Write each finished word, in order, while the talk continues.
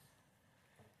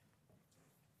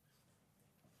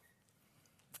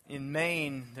In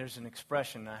Maine, there's an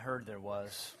expression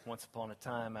once upon a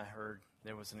time I heard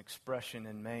there was an expression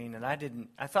in Maine, and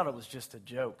I thought it was just a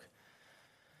joke.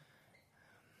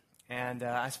 And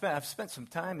I've spent some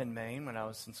time in Maine when I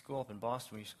was in school up in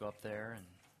Boston. We used to go up there and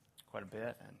quite a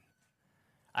bit, and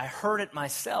I heard it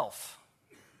myself.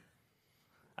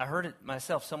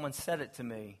 Someone said it to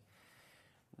me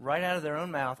right out of their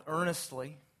own mouth,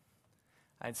 earnestly.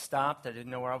 I'd stopped. I didn't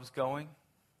know where I was going.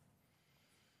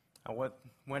 I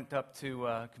went up to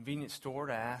a convenience store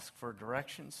to ask for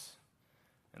directions,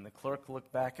 and the clerk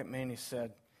looked back at me and he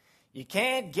said, "You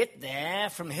can't get there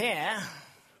from here."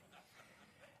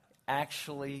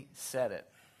 Actually said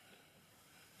it.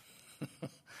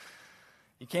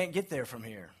 You can't get there from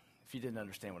here, if you didn't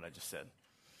understand what I just said.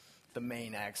 The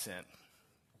Maine accent.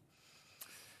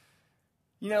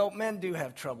 You know, men do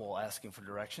have trouble asking for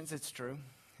directions. It's true.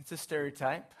 It's a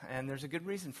stereotype, and there's a good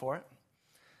reason for it.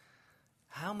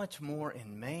 How much more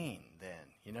in Maine,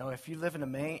 then? You know, if you live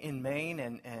in Maine,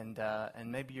 and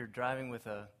maybe you're driving with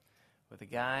a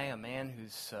guy, a man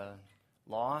who's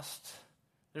lost,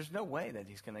 there's no way that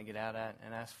he's going to get out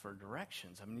and ask for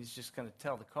directions. I mean, he's just going to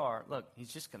tell the car, look,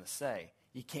 he's just going to say,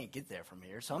 "You can't get there from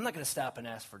here, so I'm not going to stop and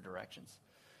ask for directions."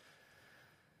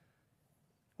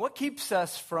 What keeps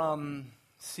us from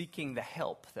seeking the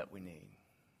help that we need?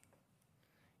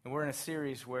 And we're in a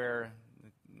series where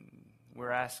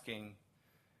we're asking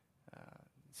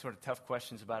sort of tough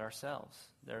questions about ourselves.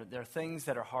 There are things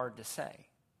that are hard to say.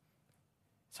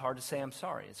 It's hard to say, "I'm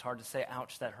sorry." It's hard to say,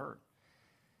 "Ouch, that hurt."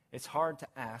 It's hard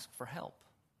to ask for help.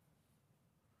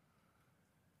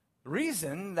 The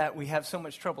reason that we have so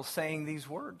much trouble saying these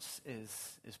words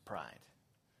is pride.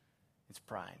 It's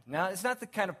pride. Now, it's not the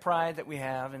kind of pride that we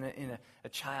have in a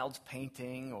child's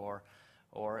painting or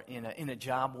in a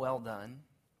job well done.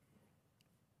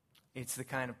 It's the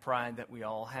kind of pride that we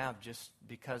all have just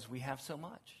because we have so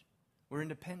much. We're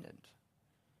independent.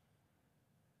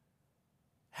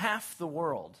 Half the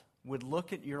world would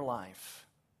look at your life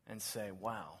and say,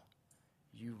 "Wow,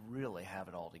 you really have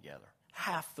it all together."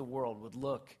 Half the world would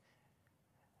look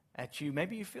at you.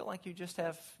 Maybe you feel like you just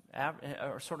have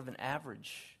or sort of an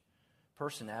average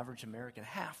person, average American.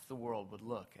 Half the world would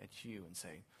look at you and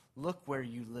say, "Look where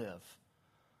you live.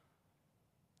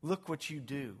 Look what you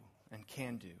do and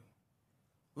can do.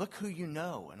 Look who you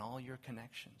know and all your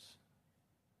connections."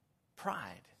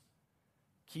 Pride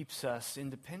keeps us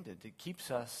independent. It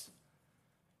keeps us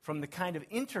from the kind of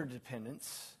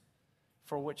interdependence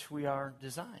for which we are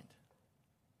designed.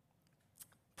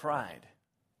 Pride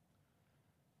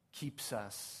keeps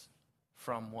us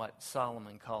from what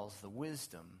Solomon calls the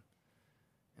wisdom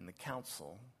and the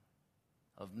counsel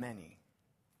of many.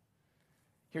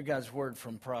 Hear God's word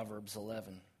from Proverbs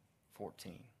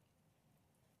 11:14.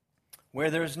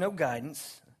 "Where there is no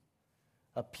guidance,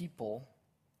 a people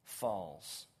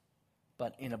falls,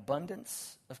 but in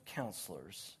abundance of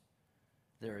counselors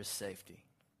there is safety."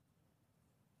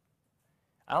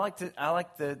 I like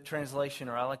the translation,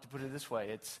 or I like to put it this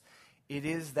way. It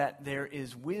is that there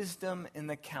is wisdom in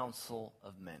the counsel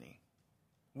of many.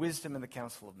 Wisdom in the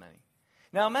counsel of many.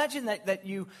 Now imagine that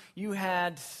you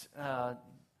had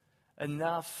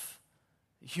enough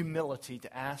humility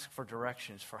to ask for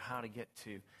directions for how to get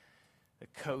to the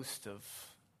coast of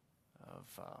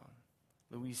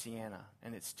Louisiana,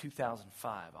 and it's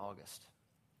 2005, August.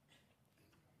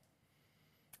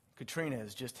 Katrina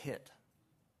has just hit.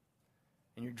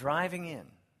 And you're driving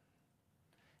in,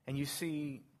 and you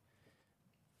see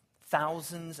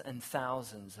thousands and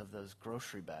thousands of those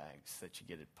grocery bags that you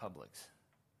get at Publix,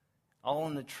 all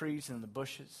in the trees and the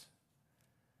bushes.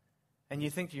 And you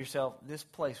think to yourself, this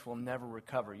place will never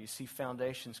recover. You see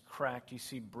foundations cracked. You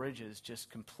see bridges just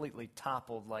completely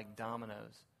toppled like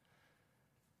dominoes.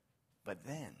 But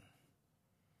then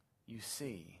you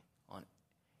see on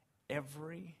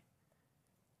every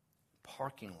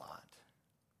parking lot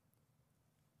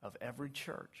of every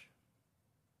church,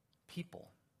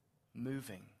 people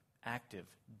moving, active,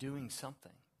 doing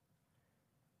something.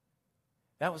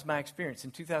 That was my experience.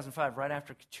 In 2005, right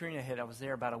after Katrina hit, I was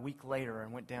there about a week later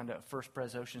and went down to First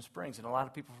Pres Ocean Springs. And a lot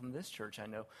of people from this church I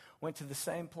know went to the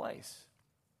same place,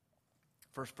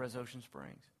 First Pres Ocean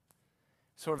Springs.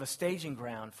 Sort of a staging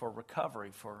ground for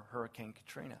recovery for Hurricane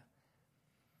Katrina.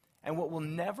 And what will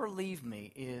never leave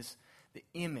me is the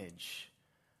image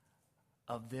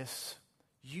of this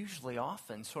usually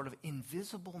often sort of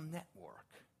invisible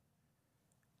network,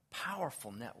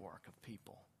 powerful network of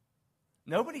people.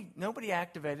 Nobody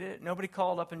activated it. Nobody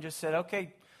called up and just said,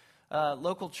 "Okay,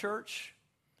 local church,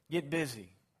 get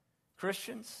busy.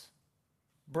 Christians,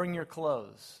 bring your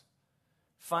clothes.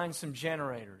 Find some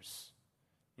generators.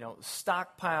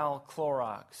 Stockpile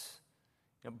Clorox.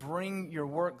 Bring your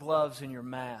work gloves and your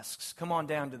masks. Come on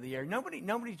down to the air.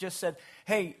 Nobody just said,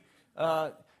 hey,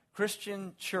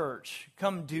 Christian church,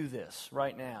 come do this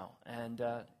right now. And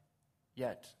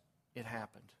yet it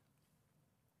happened.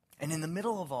 And in the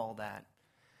middle of all that,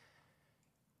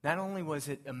 not only was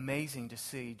it amazing to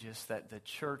see just that the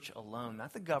church alone,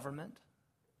 not the government,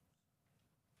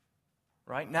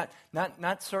 right?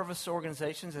 Not service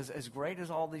organizations, as great as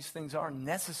all these things are,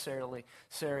 necessarily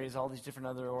as all these different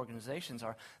other organizations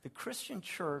are. The Christian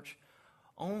church,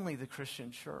 only the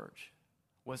Christian church,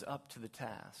 was up to the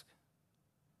task.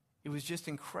 It was just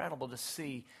incredible to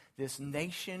see this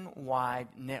nationwide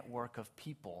network of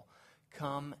people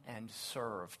come and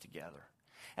serve together.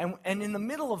 And in the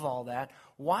middle of all that,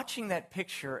 watching that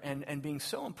picture and being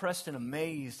so impressed and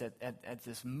amazed at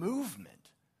this movement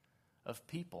of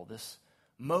people, this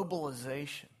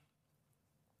mobilization,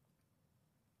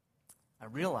 I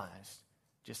realized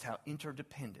just how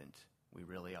interdependent we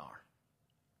really are.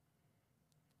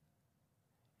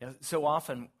 So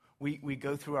often we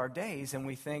go through our days and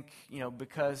we think,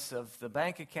 because of the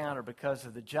bank account or because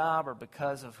of the job or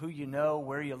because of who you know,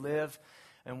 where you live,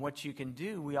 and what you can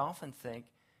do, we often think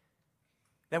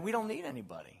that we don't need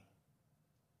anybody.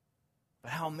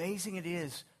 But how amazing it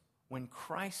is when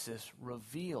crisis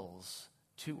reveals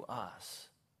to us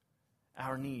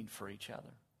our need for each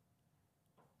other.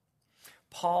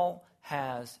 Paul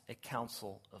has a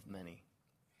council of many.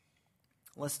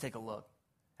 Let's take a look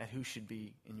at who should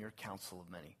be in your council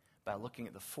of many by looking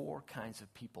at the 4 kinds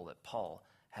of people that Paul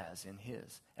has in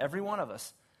his. Every one of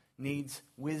us needs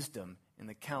wisdom in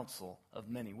the council of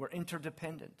many. We're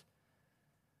interdependent.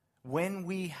 When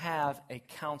we have a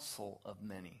council of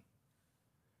many,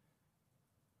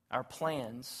 our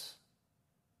plans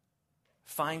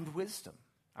find wisdom.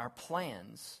 Our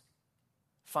plans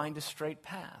find a straight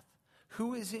path.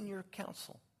 Who is in your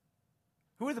council?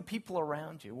 Who are the people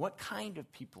around you? What kind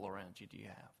of people around you do you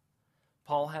have?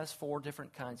 Paul has 4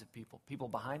 different kinds of people. People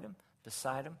behind him,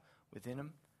 beside him, within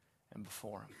him, and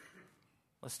before him.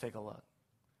 Let's take a look.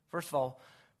 First of all,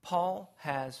 Paul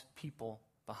has people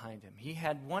behind him. He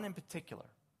had one in particular,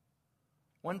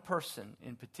 one person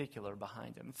in particular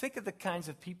behind him. Think of the kinds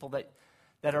of people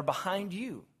that are behind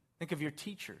you. Think of your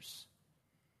teachers,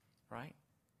 right?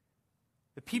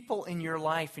 The people in your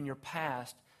life, in your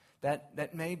past,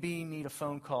 that maybe need a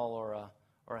phone call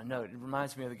or a note. It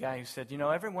reminds me of the guy who said,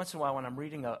 every once in a while when I'm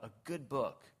reading a good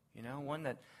book, one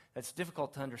that's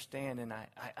difficult to understand and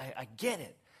I get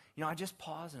it, I just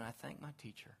pause and I thank my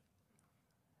teacher.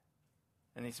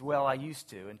 And he said, well, I used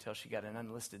to until she got an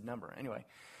unlisted number. Anyway,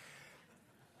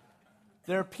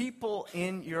 there are people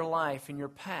in your life, in your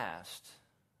past,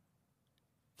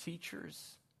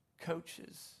 teachers,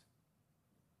 coaches,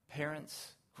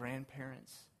 parents,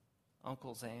 grandparents,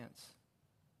 uncles, aunts,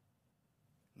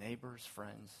 neighbors,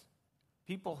 friends,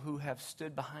 people who have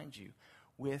stood behind you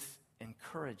with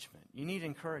encouragement. You need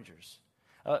encouragers.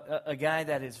 A guy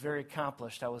that is very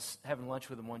accomplished, I was having lunch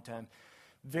with him one time,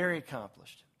 very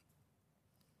accomplished.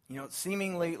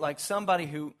 Seemingly like somebody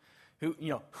who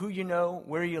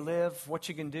where you live, what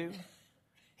you can do.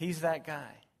 He's that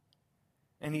guy.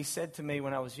 And he said to me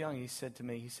when I was young, he said,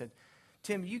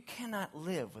 Tim, you cannot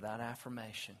live without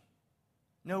affirmation.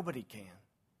 Nobody can.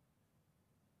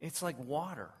 It's like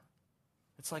water.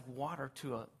 It's like water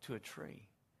to a tree.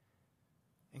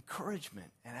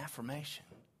 Encouragement and affirmation.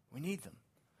 We need them.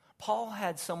 Paul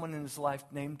had someone in his life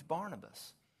named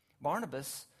Barnabas.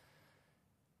 Barnabas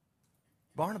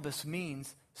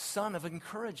means son of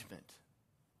encouragement.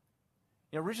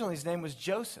 Originally his name was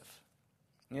Joseph.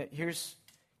 Here's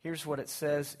what it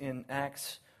says in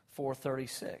Acts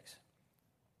 4:36.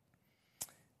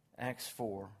 Acts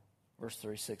 4, verse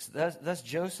 36. Thus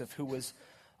Joseph, who was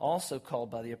also called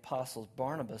by the apostles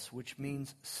Barnabas, which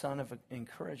means son of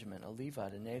encouragement, a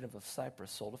Levite, a native of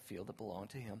Cyprus, sold a field that belonged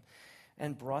to him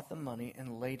and brought the money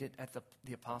and laid it at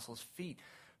the apostles' feet.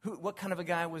 What kind of a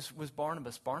guy was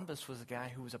Barnabas? Barnabas was a guy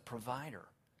who was a provider.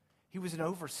 He was an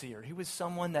overseer. He was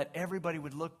someone that everybody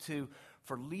would look to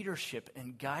for leadership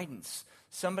and guidance.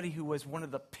 Somebody who was one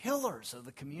of the pillars of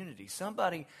the community.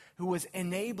 Somebody who was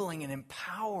enabling and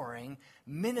empowering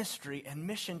ministry and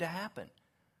mission to happen.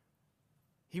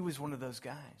 He was one of those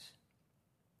guys.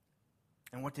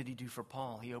 And what did he do for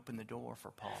Paul? He opened the door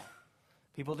for Paul.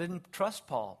 People didn't trust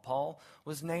Paul. Paul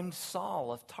was named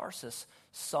Saul of Tarsus.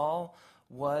 Saul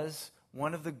was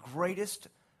one of the greatest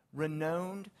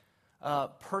renowned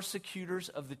persecutors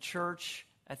of the church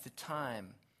at the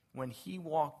time. When he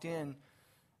walked in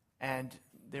and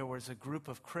there was a group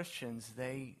of Christians,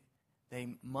 they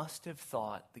must have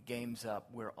thought the game's up,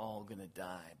 we're all going to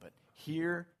die. But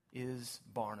here is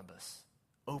Barnabas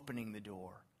opening the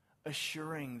door,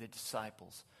 assuring the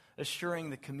disciples, assuring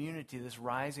the community, this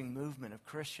rising movement of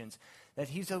Christians, that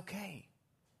he's okay.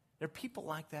 There are people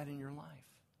like that in your life.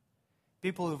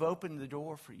 People who've opened the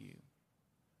door for you.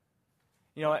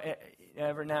 You know,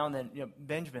 every now and then,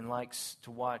 Benjamin likes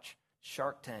to watch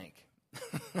Shark Tank.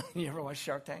 You ever watch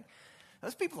Shark Tank?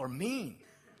 Those people are mean.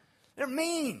 They're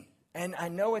mean. And I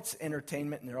know it's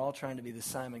entertainment, and they're all trying to be the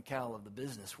Simon Cowell of the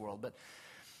business world,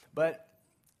 but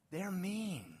they're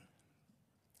mean.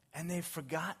 And they've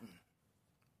forgotten.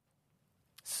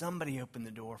 Somebody opened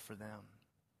the door for them.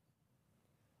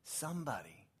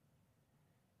 Somebody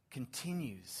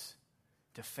continues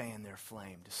to fan their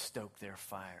flame, to stoke their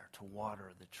fire, to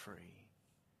water the tree.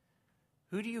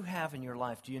 Who do you have in your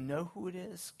life? Do you know who it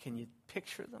is? Can you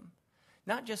picture them?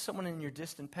 Not just someone in your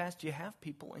distant past. Do you have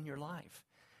people in your life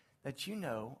that you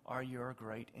know are your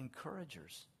great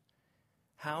encouragers?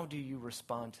 How do you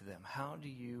respond to them? How do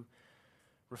you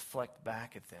reflect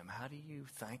back at them? How do you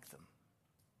thank them?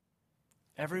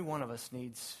 Every one of us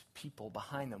needs people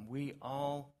behind them. We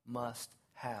all must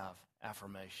have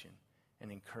affirmation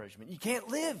and encouragement. You can't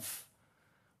live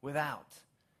without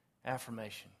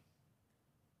affirmation.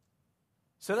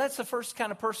 So that's the first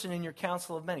kind of person in your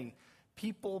council of many.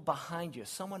 People behind you,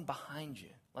 someone behind you,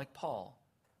 like Paul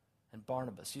and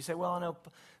Barnabas. You say, well, I know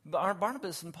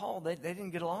Barnabas and Paul, they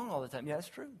didn't get along all the time. Yeah, that's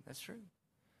true. That's true.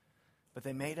 But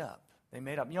they made up. They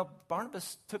made up. You know,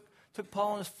 Barnabas took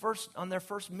Paul on their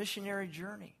first missionary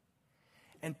journey.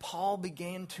 And Paul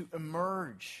began to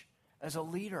emerge as a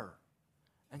leader.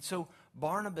 And so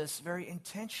Barnabas very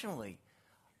intentionally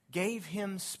gave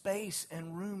him space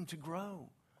and room to grow.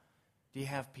 Do you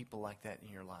have people like that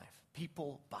in your life?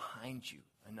 People behind you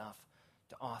enough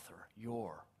to author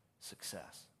your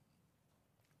success.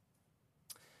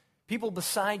 People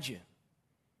beside you.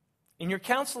 In your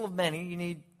council of many, you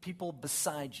need people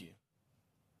beside you.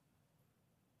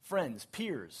 Friends,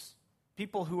 peers,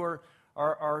 people who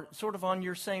are sort of on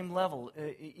your same level,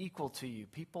 equal to you,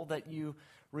 people that you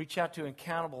reach out to,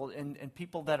 accountable, and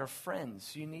people that are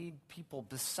friends. You need people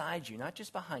beside you, not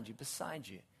just behind you, beside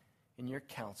you in your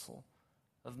council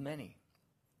of many.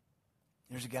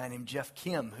 There's a guy named Jeff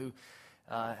Kim who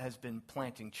has been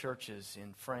planting churches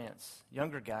in France.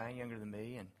 Younger guy, younger than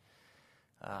me, and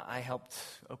I helped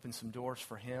open some doors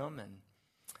for him, and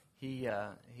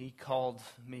he called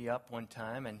me up one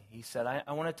time, and he said,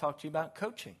 I want to talk to you about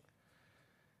coaching.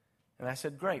 And I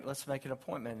said, great, let's make an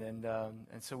appointment.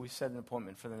 And so we set an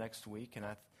appointment for the next week, and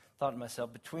I thought to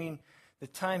myself, between the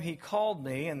time he called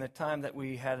me and the time that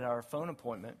we had our phone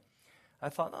appointment, I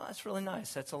thought, oh, that's really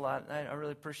nice. That's a lot. I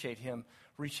really appreciate him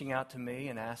reaching out to me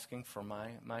and asking for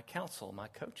my counsel, my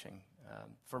coaching,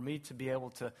 for me to be able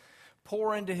to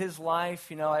pour into his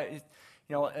life,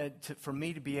 for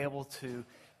me to be able to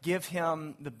give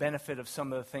him the benefit of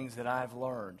some of the things that I've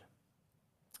learned.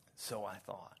 So I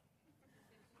thought.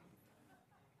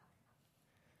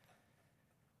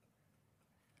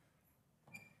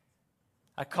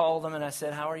 I called him and I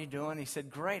said, how are you doing? He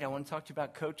said, great. I want to talk to you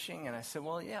about coaching. And I said,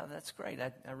 well, yeah, that's great.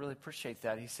 I really appreciate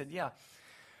that. He said, yeah.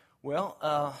 Well,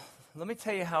 let me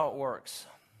tell you how it works.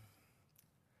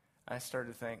 I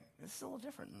started to think, this is a little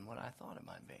different than what I thought it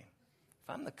might be. If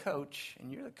I'm the coach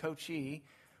and you're the coachee,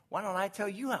 why don't I tell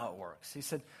you how it works? He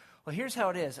said, well, here's how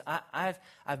it is.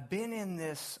 I've been in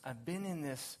this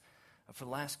for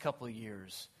the last couple of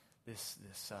years, this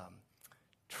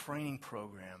training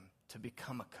program to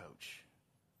become a coach.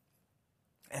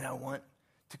 And I want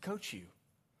to coach you.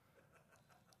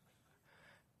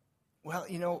 Well,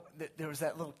 there was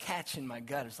that little catch in my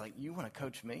gut. It's like, you want to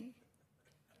coach me?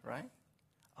 Right?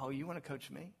 Oh, you want to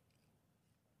coach me?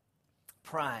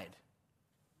 Pride.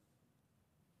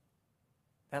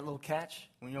 That little catch,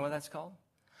 you know what that's called?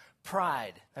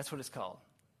 Pride. That's what it's called.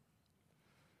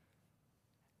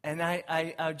 And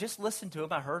I just listened to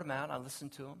him. I heard him out. I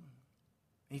listened to him.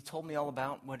 He told me all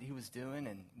about what he was doing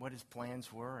and what his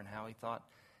plans were and how he thought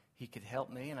he could help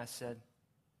me. And I said,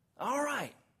 all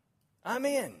right, I'm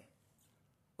in.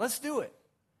 Let's do it.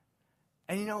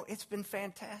 And it's been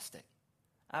fantastic.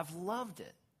 I've loved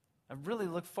it. I really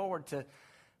look forward to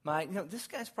this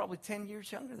guy's probably 10 years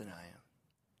younger than I am.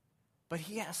 But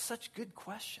he asks such good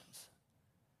questions.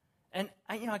 And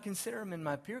I consider him in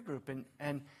my peer group,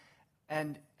 and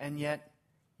yet,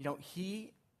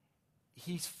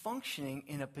 he's functioning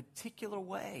in a particular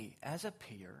way as a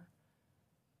peer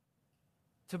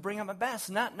to bring up my best.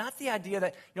 Not the idea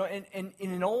that,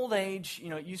 in an old age,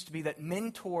 it used to be that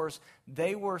mentors,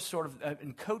 they were sort of,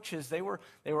 and coaches, they were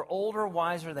older,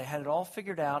 wiser, they had it all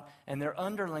figured out, and their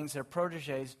underlings, their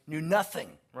proteges, knew nothing,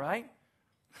 right?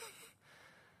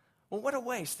 Well, what a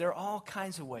waste. There are all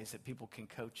kinds of ways that people can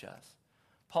coach us.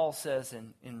 Paul says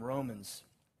in Romans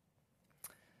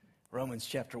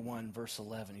chapter 1, verse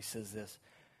 11, he says this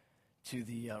to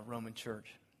the Roman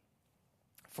church.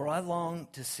 For I long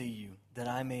to see you, that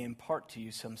I may impart to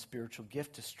you some spiritual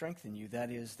gift to strengthen you, that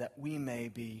is, that we may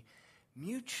be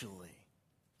mutually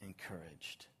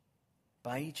encouraged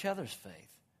by each other's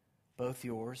faith, both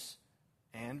yours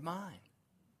and mine.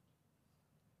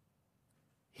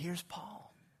 Here's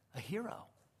Paul, a hero.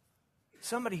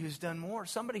 Somebody who's done more,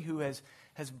 somebody who has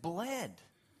bled,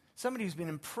 somebody who's been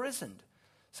imprisoned,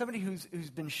 somebody who's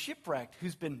been shipwrecked,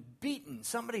 who's been beaten,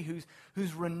 somebody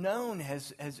whose renown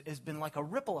has been like a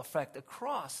ripple effect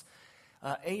across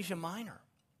Asia Minor.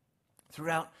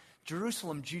 Throughout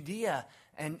Jerusalem, Judea,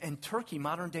 and Turkey,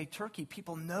 modern-day Turkey,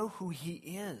 people know who he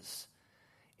is.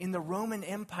 In the Roman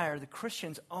Empire, the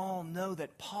Christians all know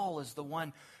that Paul is the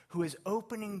one who is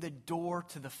opening the door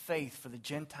to the faith for the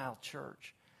Gentile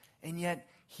church. And yet,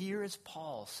 here is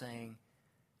Paul saying,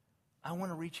 I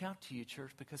want to reach out to you, church,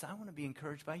 because I want to be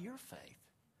encouraged by your faith.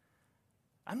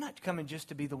 I'm not coming just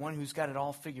to be the one who's got it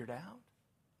all figured out.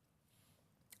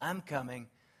 I'm coming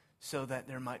so that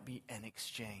there might be an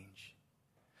exchange.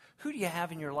 Who do you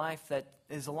have in your life that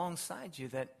is alongside you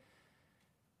that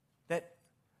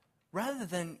rather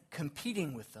than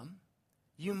competing with them,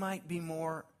 you might be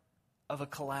more of a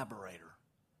collaborator?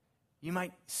 You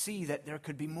might see that there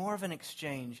could be more of an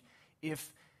exchange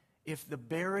if the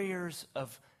barriers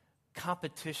of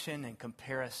competition and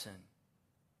comparison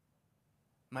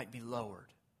might be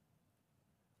lowered.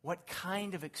 What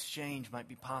kind of exchange might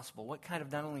be possible? What kind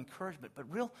of not only encouragement, but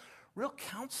real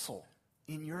counsel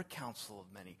in your counsel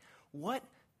of many? What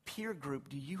peer group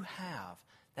do you have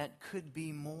that could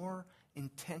be more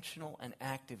intentional and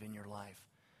active in your life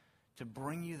to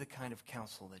bring you the kind of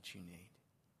counsel that you need?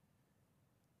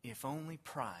 If only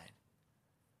pride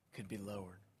could be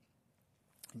lowered.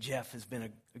 Jeff has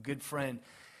been a good friend.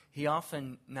 He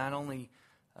often not only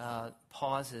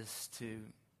pauses to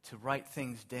write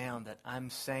things down that I'm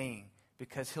saying,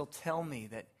 because he'll tell me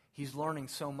that he's learning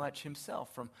so much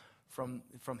himself from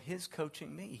his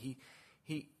coaching me.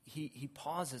 He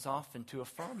pauses often to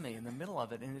affirm me in the middle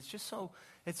of it, and it's just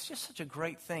such a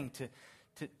great thing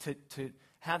to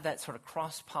have that sort of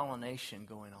cross-pollination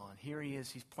going on. Here he is,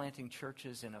 he's planting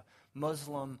churches in a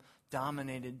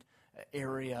Muslim-dominated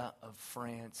area of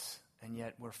France, and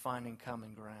yet we're finding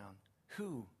common ground.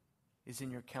 Who is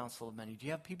in your council of many? Do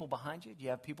you have people behind you? Do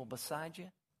you have people beside you?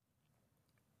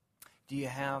 Do you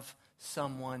have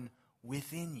someone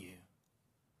within you?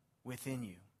 Within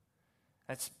you.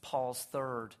 That's Paul's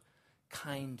third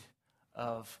kind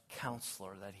of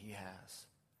counselor that he has.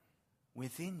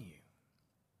 Within you.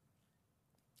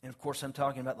 And of course, I'm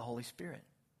talking about the Holy Spirit.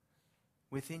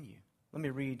 Within you. Let me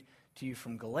read to you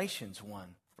from Galatians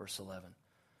 1, verse 11.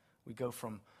 We go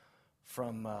from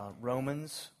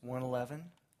Romans 1:11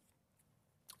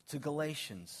 to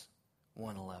Galatians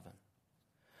 1:11.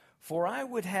 For I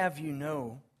would have you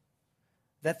know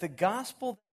that the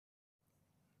gospel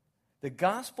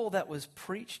that was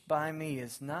preached by me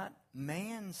is not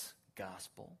man's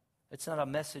gospel. It's not a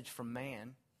message from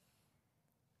man.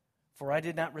 For I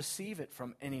did not receive it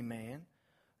from any man,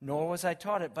 nor was I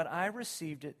taught it, but I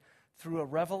received it through a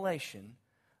revelation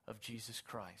of Jesus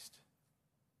Christ.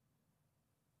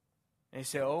 And you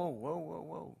say, oh,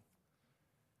 whoa.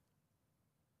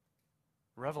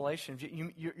 Revelation.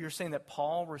 You're saying that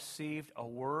Paul received a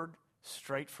word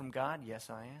straight from God? Yes,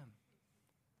 I am.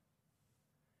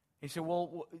 He said,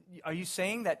 well, are you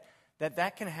saying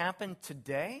that can happen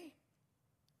today?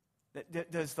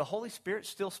 Does the Holy Spirit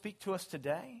still speak to us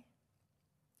today?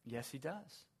 Yes, he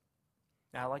does.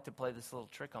 Now, I like to play this little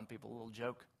trick on people, a little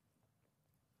joke.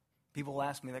 People will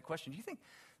ask me that question. Do you think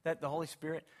that the Holy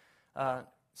Spirit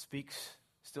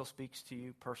still speaks to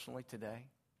you personally today?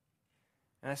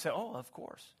 And I say, oh, of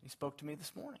course. He spoke to me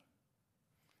this morning.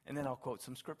 And then I'll quote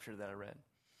some scripture that I read.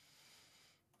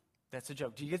 That's a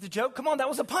joke. Do you get the joke? Come on, that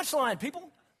was a punchline,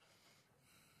 people.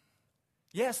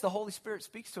 Yes, the Holy Spirit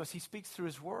speaks to us. He speaks through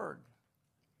his word.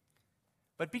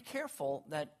 But be careful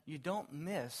that you don't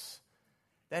miss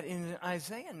that in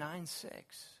Isaiah 9:6,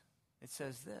 it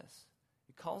says this.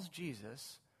 It calls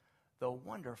Jesus the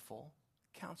wonderful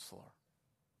counselor.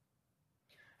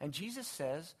 And Jesus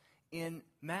says in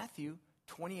Matthew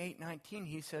 28:19,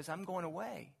 he says, I'm going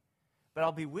away, but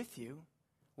I'll be with you.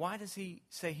 Why does he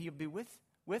say he'll be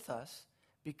with us?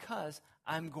 Because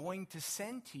I'm going to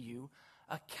send to you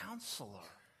a counselor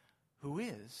who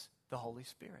is the Holy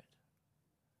Spirit.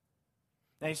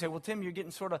 Now you say, well, Tim, you're getting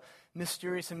sort of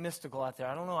mysterious and mystical out there.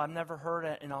 I don't know. I've never heard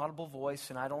an audible voice,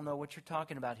 and I don't know what you're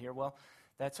talking about here. Well,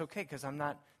 that's okay, because I'm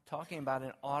not talking about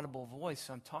an audible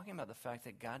voice. I'm talking about the fact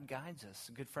that God guides us.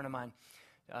 A good friend of mine,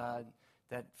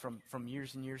 that from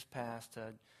years and years past,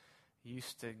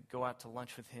 used to go out to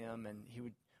lunch with him, and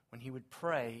when he would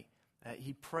pray,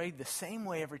 he prayed the same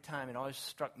way every time. It always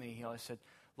struck me. He always said,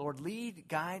 Lord, lead,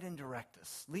 guide, and direct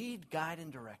us. Lead, guide,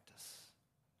 and direct us.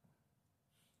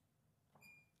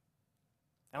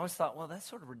 I always thought, well, that's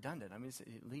sort of redundant. I mean, is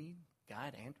it lead,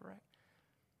 guide, and direct?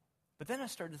 But then I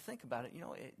started to think about it.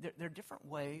 There are different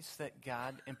ways that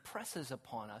God impresses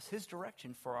upon us his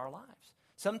direction for our lives.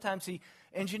 Sometimes he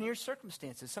engineers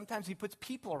circumstances. Sometimes he puts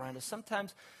people around us.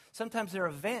 Sometimes there are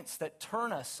events that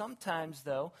turn us. Sometimes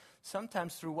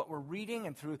through what we're reading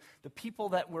and through the people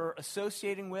that we're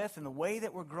associating with and the way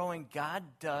that we're growing, God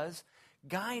does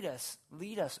guide us,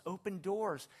 lead us, open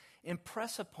doors,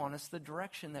 impress upon us the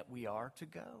direction that we are to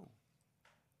go.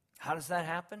 How does that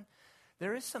happen?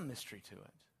 There is some mystery to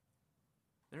it.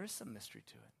 There is some mystery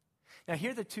to it. Now,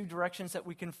 here are the two directions that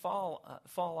we can fall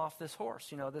off this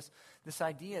horse. This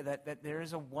idea that there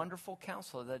is a wonderful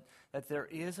counselor, that there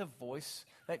is a voice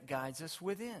that guides us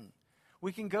within.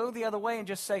 We can go the other way and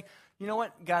just say, you know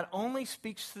what? God only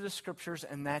speaks through the Scriptures,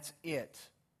 and that's it.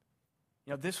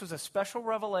 This was a special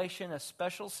revelation, a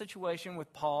special situation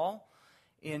with Paul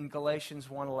in Galatians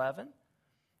 1:11.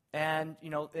 And,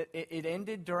 it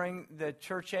ended during the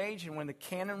church age, and when the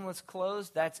canon was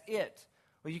closed, that's it.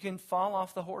 Well, you can fall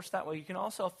off the horse that way. You can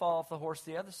also fall off the horse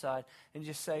the other side and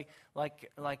just say, like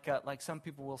some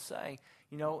people will say,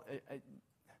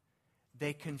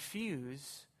 they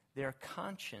confuse their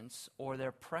conscience or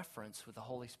their preference with the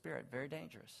Holy Spirit. Very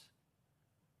dangerous.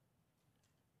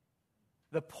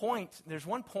 There's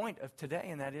one point of today,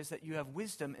 and that is that you have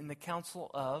wisdom in the counsel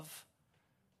of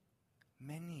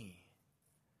many.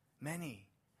 Many.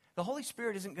 The Holy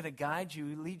Spirit isn't going to guide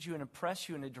you, lead you, and impress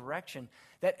you in a direction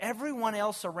that everyone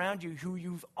else around you who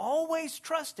you've always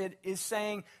trusted is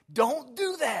saying, don't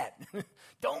do that.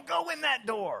 Don't go in that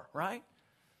door, right?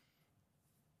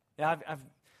 Yeah,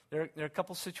 there are a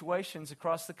couple situations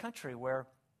across the country where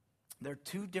there are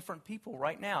two different people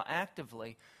right now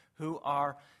actively who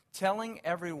are telling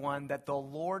everyone that the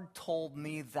Lord told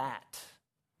me that.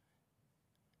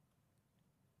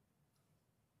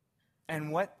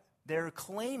 And what they're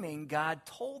claiming God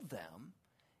told them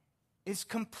is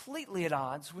completely at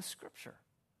odds with Scripture.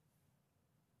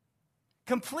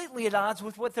 Completely at odds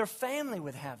with what their family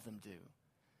would have them do.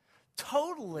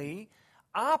 Totally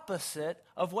opposite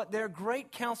of what their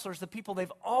great counselors, the people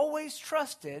they've always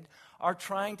trusted, are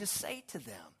trying to say to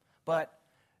them. But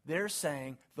they're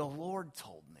saying, the Lord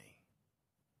told me.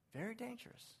 Very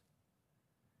dangerous.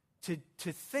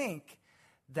 To think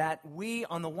that we,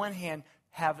 on the one hand,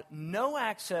 have no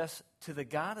access to the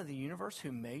God of the universe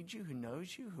who made you, who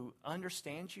knows you, who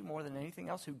understands you more than anything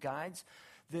else, who guides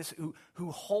this,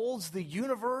 who holds the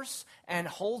universe and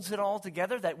holds it all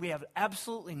together, that we have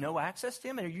absolutely no access to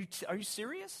him? Are you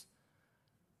serious?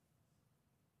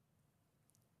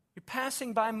 You're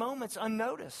passing by moments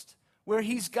unnoticed where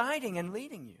he's guiding and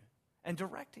leading you and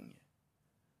directing you.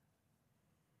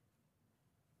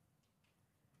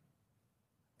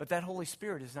 But that Holy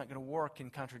Spirit is not going to work in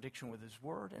contradiction with his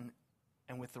word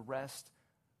and with the rest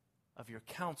of your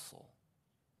counsel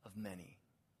of many.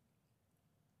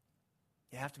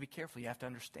 You have to be careful. You have to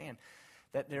understand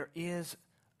that there is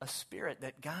a spirit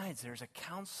that guides. There's a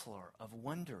counselor of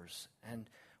wonders, and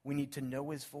we need to know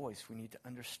his voice. We need to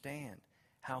understand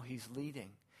how he's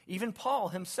leading. Even Paul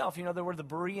himself, there were the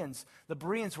Bereans. The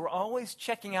Bereans were always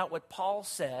checking out what Paul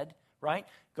said, right?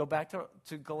 Go back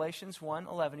to Galatians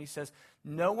 1:11. He says,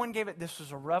 no one gave it. This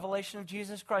was a revelation of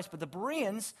Jesus Christ. But the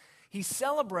Bereans, he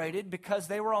celebrated because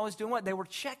they were always doing what? They were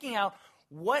checking out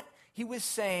what he was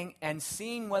saying and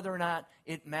seeing whether or not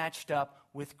it matched up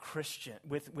with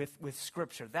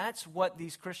Scripture. That's what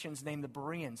these Christians named the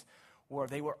Bereans were.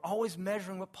 They were always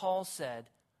measuring what Paul said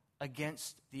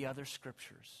against the other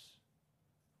Scriptures.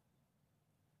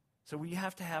 So we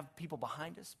have to have people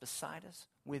behind us, beside us,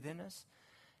 within us.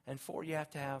 And you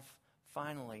have to have,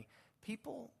 finally,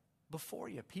 people before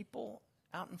you, people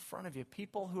out in front of you,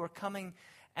 people who are coming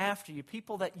after you,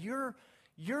 people that you're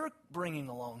bringing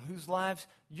along, whose lives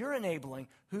you're enabling,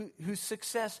 whose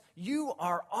success you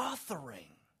are authoring,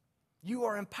 you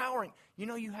are empowering.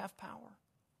 You have power.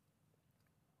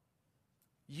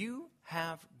 You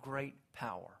have great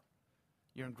power.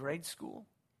 You're in grade school,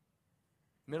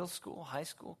 middle school, high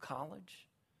school, college,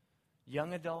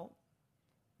 young adult,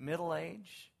 middle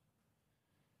age,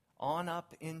 on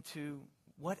up into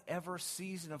whatever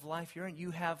season of life you're in.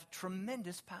 You have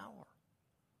tremendous power.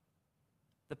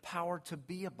 The power to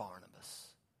be a Barnabas.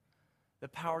 The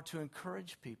power to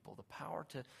encourage people. The power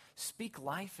to speak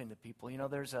life into people.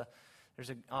 There's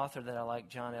an author that I like,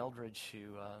 John Eldredge,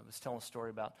 who was telling a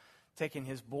story about taking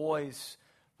his boys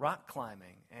rock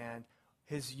climbing. And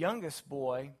his youngest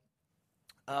boy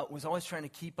was always trying to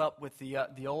keep up with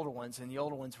the older ones, and the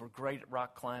older ones were great at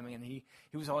rock climbing, and he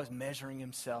was always measuring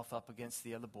himself up against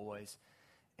the other boys.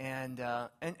 And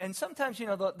sometimes,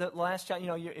 the last child,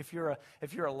 if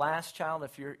you're a last child,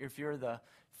 if you're the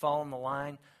fall in the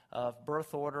line of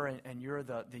birth order and you're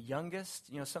the youngest,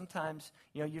 sometimes,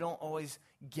 you don't always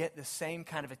get the same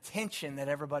kind of attention that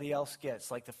everybody else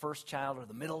gets, like the first child or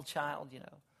the middle child,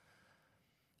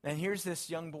 And here's this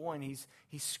young boy, and he's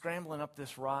scrambling up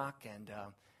this rock, and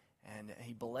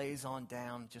he belays on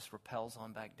down, just rappels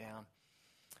on back down.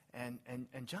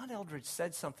 And John Eldredge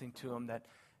said something to him that,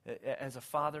 as a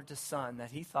father to son, that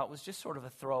he thought was just sort of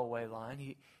a throwaway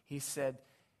line. He said,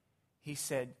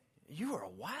 "You are a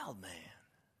wild man.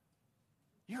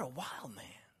 You're a wild man."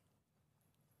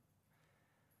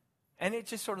 And it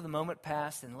just sort of, the moment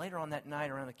passed, and later on that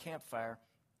night around the campfire,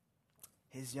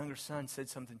 his younger son said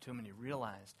something to him, and he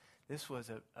realized this was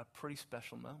a pretty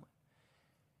special moment.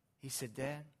 He said,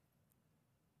 "Dad,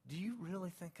 do you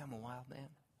really think I'm a wild man?"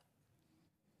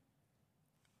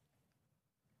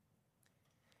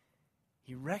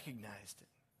 He recognized it,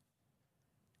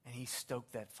 and he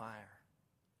stoked that fire,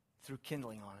 threw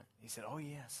kindling on it. He said, "Oh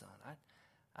yeah, son,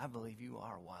 I believe you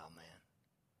are a wild man.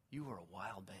 You were a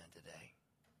wild man today.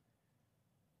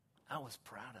 I was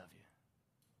proud of you.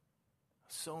 I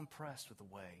was so impressed with the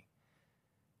way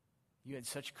you had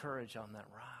such courage on that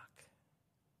rock."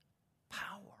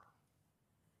 Power.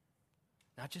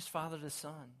 Not just father to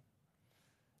son.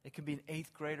 It could be an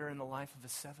 8th grader in the life of a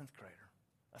 7th grader.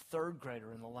 A 3rd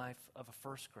grader in the life of a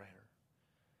 1st grader.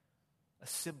 A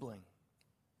sibling.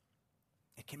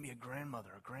 It can be a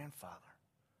grandmother, a grandfather.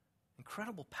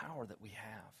 Incredible power that we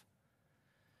have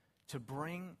to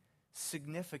bring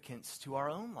significance to our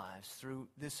own lives through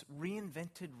this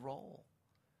reinvented role.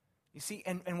 You see,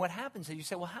 and what happens is you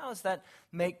say, well, how does that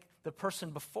make the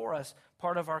person before us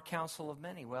part of our council of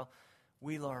many? Well,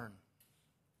 we learn.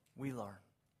 We learn.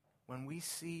 When we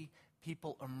see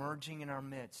people emerging in our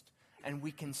midst, and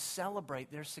we can celebrate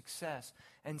their success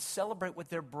and celebrate what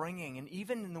they're bringing, and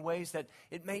even in the ways that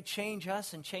it may change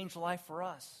us and change life for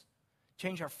us,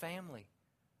 change our family,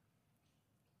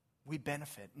 we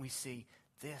benefit and we see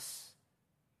this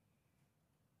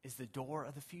is the door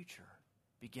of the future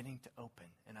beginning to open,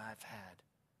 and I've had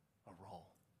a role.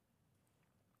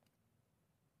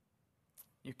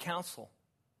 Your council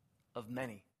of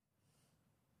many,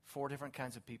 4 different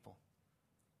kinds of people.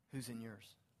 Who's in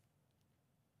yours?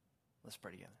 Let's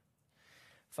pray together.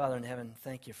 Father in heaven,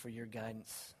 thank you for your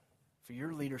guidance, for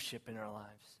your leadership in our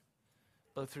lives,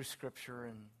 both through Scripture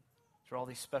and through all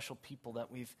these special people that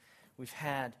we've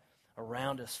had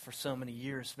around us for so many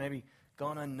years, maybe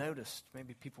gone unnoticed,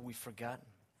 maybe people we've forgotten.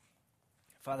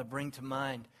 Father, bring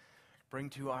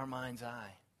to our mind's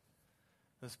eye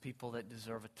those people that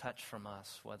deserve a touch from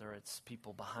us, whether it's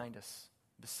people behind us,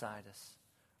 beside us,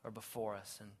 or before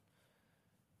us, and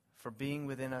for being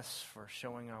within us, for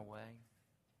showing our way.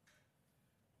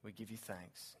 We give you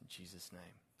thanks. In Jesus'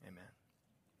 name, amen.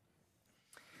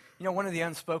 One of the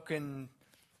unspoken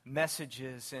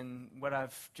messages in what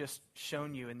I've just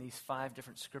shown you in these 5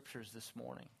 different scriptures this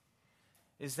morning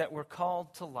is that we're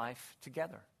called to life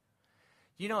together.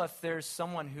 If there's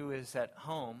someone who is at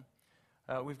home,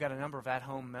 we've got a number of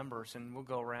at-home members, and we'll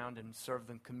go around and serve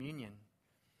them communion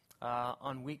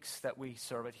on weeks that we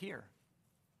serve it here.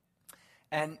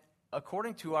 And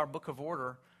according to our book of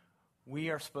order,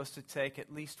 we are supposed to take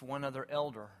at least one other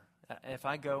elder. If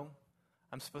I go,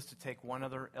 I'm supposed to take one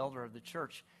other elder of the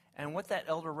church. And what that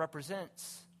elder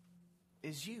represents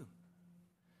is you.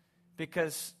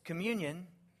 Because communion,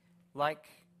 like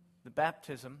the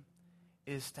baptism,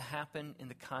 is to happen in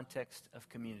the context of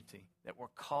community, that we're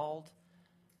called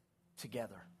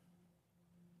together.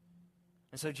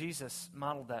 And so Jesus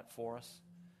modeled that for us.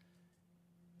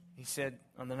 He said,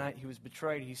 on the night he was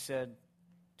betrayed, he said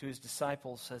to his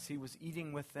disciples as he was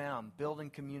eating with them, building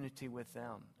community with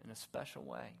them in a special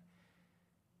way,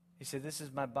 he said, "This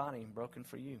is my body broken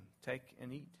for you. Take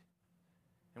and eat.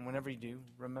 And whenever you do,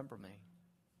 remember me."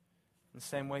 In the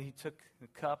same way, he took the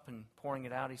cup and pouring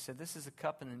it out, he said, "This is a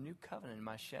cup in the new covenant in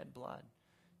my shed blood.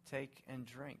 Take and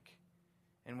drink.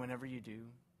 And whenever you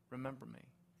do, remember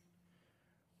me.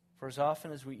 For as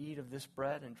often as we eat of this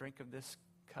bread and drink of this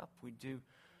cup, we do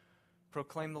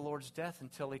proclaim the Lord's death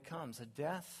until he comes, a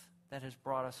death that has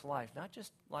brought us life, not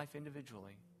just life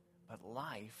individually, but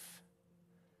life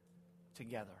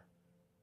together."